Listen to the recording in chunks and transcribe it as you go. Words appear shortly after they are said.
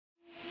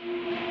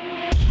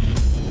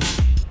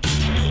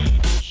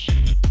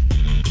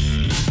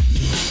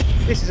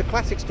This is a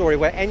classic story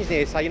where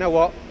engineers say, you know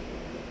what,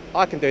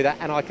 I can do that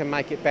and I can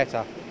make it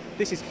better.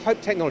 This is Hope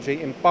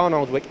Technology in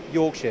Barnoldswick,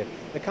 Yorkshire.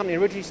 The company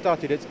originally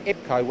started as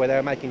IPCO, where they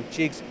were making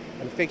jigs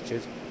and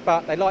fixtures,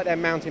 but they like their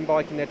mountain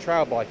biking, their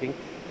trail biking.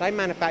 They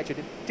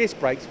manufactured disc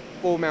brakes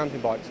for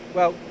mountain bikes.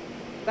 Well,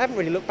 they haven't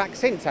really looked back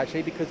since,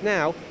 actually, because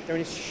now they're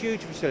in this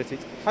huge facility.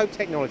 It's Hope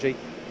Technology,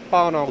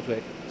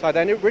 Barnoldswick. So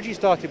they originally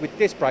started with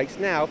disc brakes.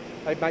 Now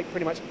they make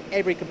pretty much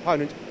every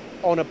component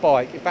on a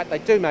bike. In fact, they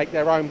do make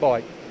their own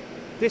bike.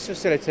 This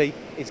facility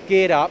is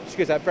geared up,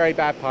 excuse that very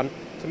bad pun,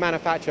 to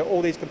manufacture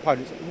all these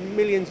components,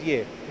 millions a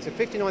year. It's a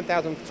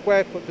 59,000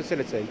 square foot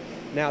facility.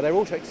 Now they're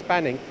also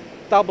expanding,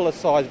 double the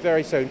size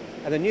very soon,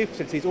 and the new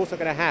facility is also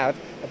going to have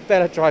a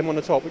velodrome on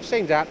the top, which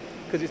seems out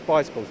because it's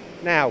bicycles.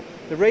 Now,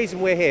 the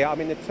reason we're here,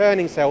 I'm in the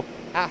turning cell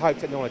at Hope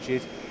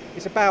Technologies,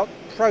 it's about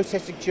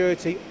process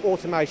security,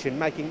 automation,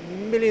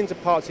 making millions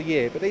of parts a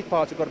year, but these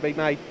parts have got to be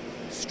made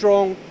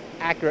strong,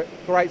 accurate,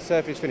 great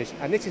surface finish.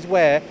 And this is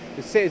where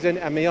the Citizen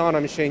and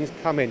Miyano machines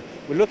come in.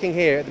 We're looking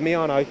here at the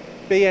Miyano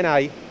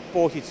BNA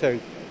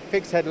 42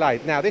 fixed head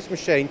lathe. Now this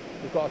machine,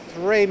 we've got a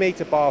 3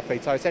 metre bar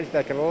feed, so essentially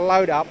they can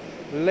load up,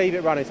 leave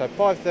it running. So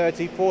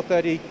 5:30,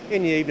 4:30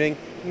 in the evening,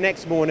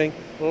 next morning,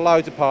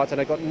 loads of parts, and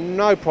they've got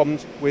no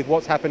problems with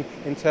what's happened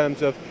in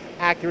terms of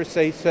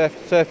accuracy,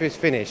 surface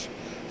finish.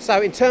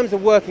 So in terms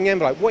of working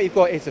envelope, what you've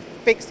got is a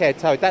fixed head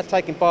toe, that's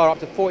taking bar up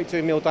to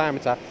 42mm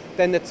diameter,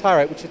 then the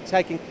turret, which is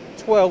taking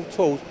 12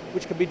 tools,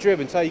 which can be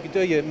driven. So you can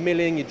do your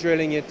milling, your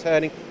drilling, your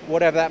turning,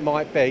 whatever that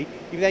might be.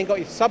 You've then got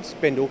your sub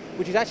spindle,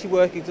 which is actually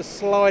working as a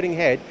sliding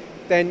head,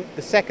 then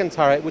the second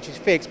turret, which is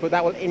fixed, but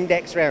that will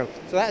index around.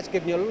 So that's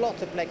giving you a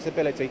lot of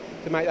flexibility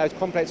to make those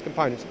complex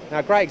components. Now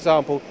a great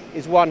example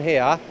is one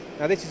here.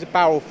 Now this is a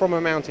barrel from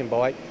a mountain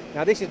bike.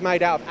 Now this is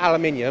made out of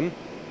aluminium.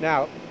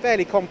 Now,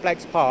 fairly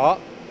complex part.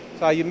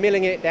 So you're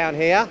milling it down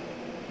here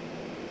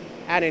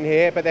and in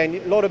here, but then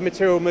a lot of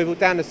material removal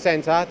down the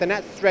centre, then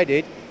that's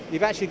threaded.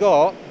 You've actually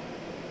got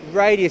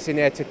radius in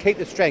there to keep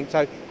the strength.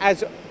 So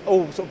as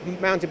all sort of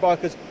mountain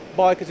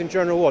bikers in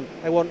general want,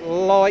 they want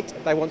light,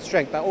 they want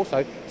strength, but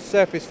also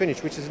surface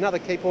finish, which is another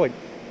key point.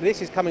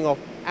 This is coming off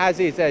as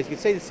is there. As you can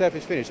see the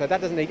surface finish, so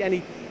that doesn't need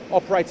any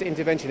operator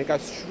intervention. It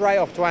goes straight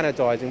off to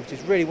anodising, which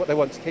is really what they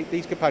want, to keep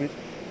these components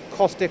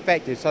cost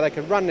effective, so they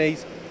can run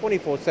these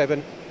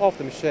 24/7 off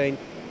the machine,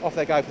 off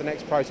they go for the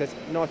next process,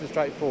 nice and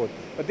straightforward.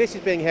 But this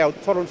is being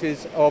held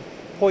tolerances of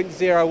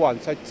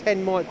 0.01, so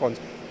 10 microns.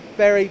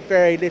 Very,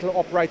 very little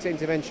operator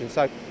intervention.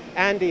 So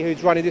Andy,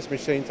 who's running this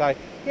machine, say,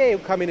 yeah, he'll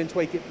come in and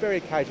tweak it very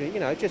occasionally, you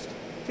know, just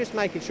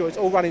making sure it's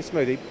all running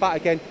smoothly. But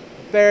again,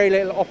 very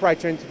little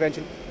operator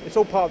intervention. It's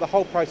all part of the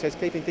whole process,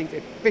 keeping things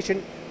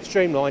efficient,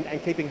 streamlined,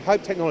 and keeping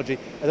Hope Technology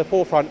at the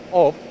forefront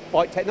of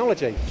bike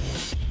technology.